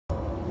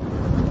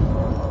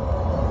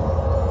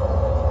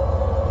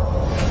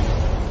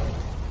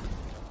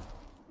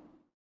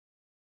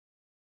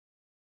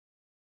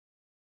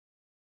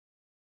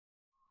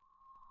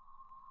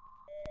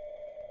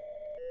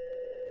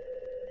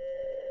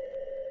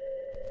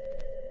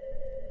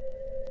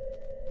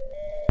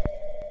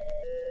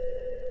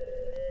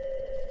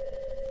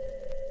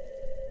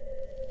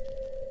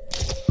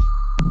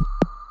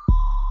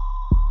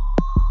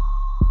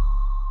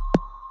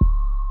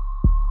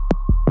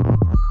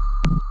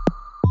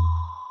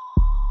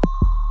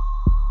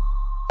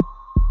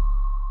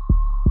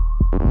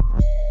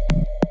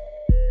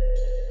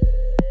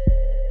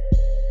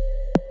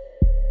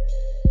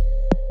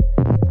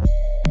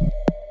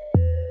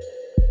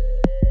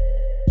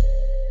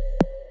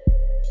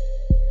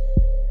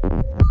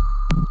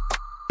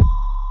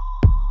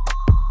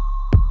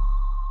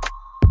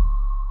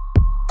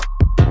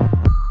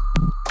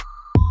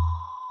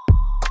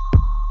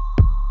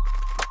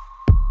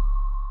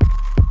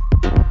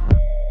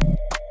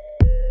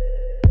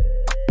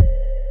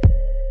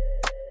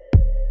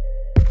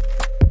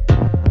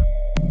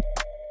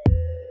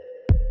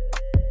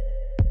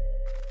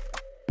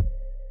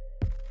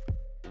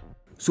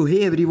So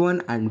hey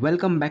everyone and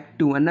welcome back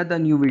to another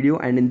new video,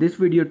 and in this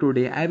video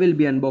today I will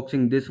be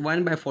unboxing this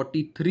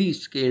 1/43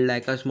 scale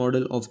diecast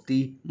model of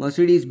the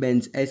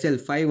Mercedes-Benz SL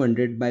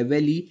 500 by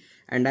Welly,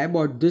 and I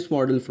bought this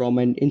model from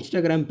an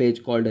Instagram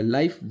page called a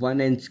Life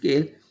 1N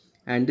Scale,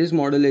 and this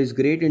model is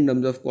great in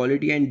terms of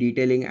quality and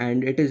detailing,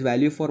 and it is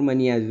value for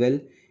money as well,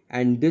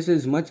 and this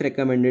is much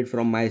recommended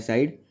from my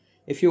side.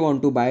 If you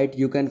want to buy it,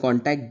 you can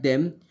contact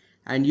them,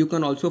 and you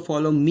can also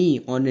follow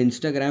me on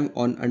Instagram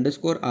on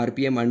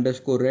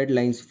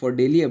 _RPM_Redlines for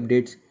daily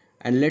updates.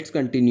 And let's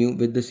continue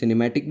with the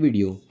cinematic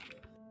video.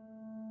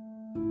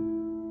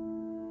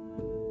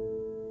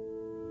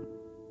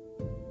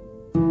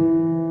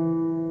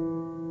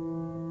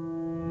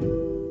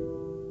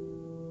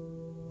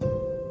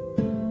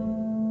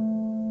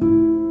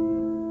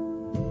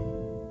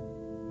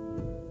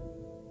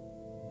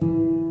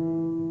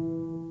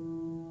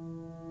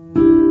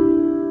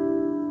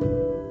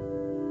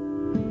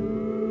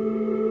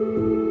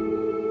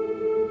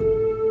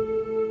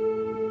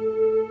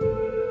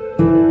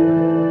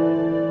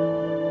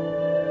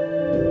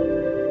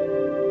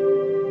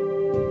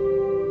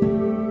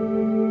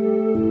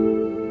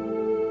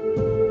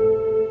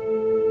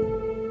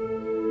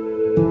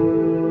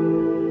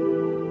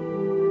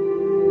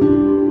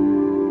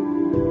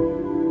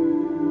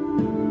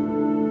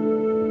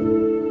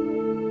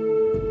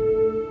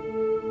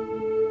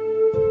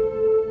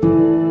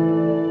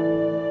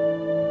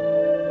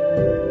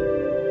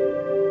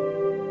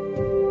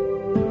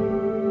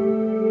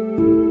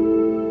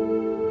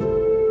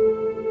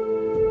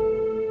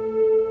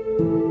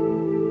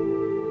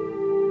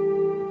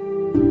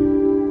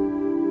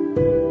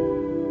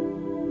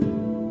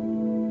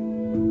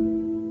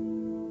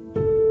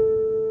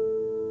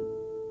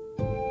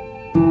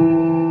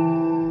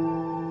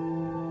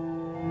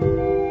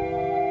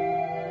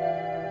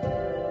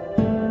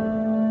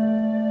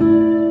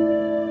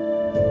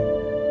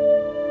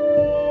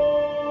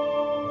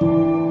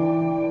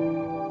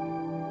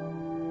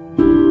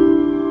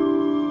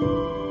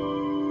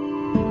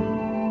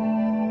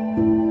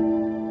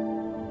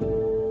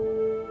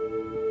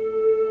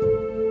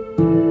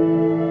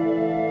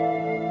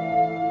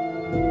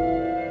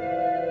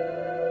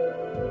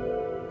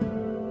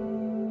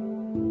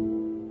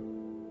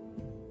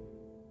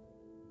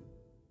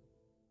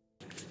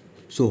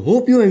 So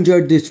hope you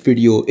enjoyed this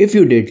video. If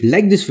you did,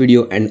 like this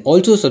video and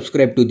also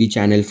subscribe to the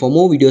channel for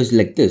more videos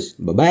like this.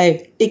 Bye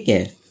bye. Take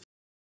care.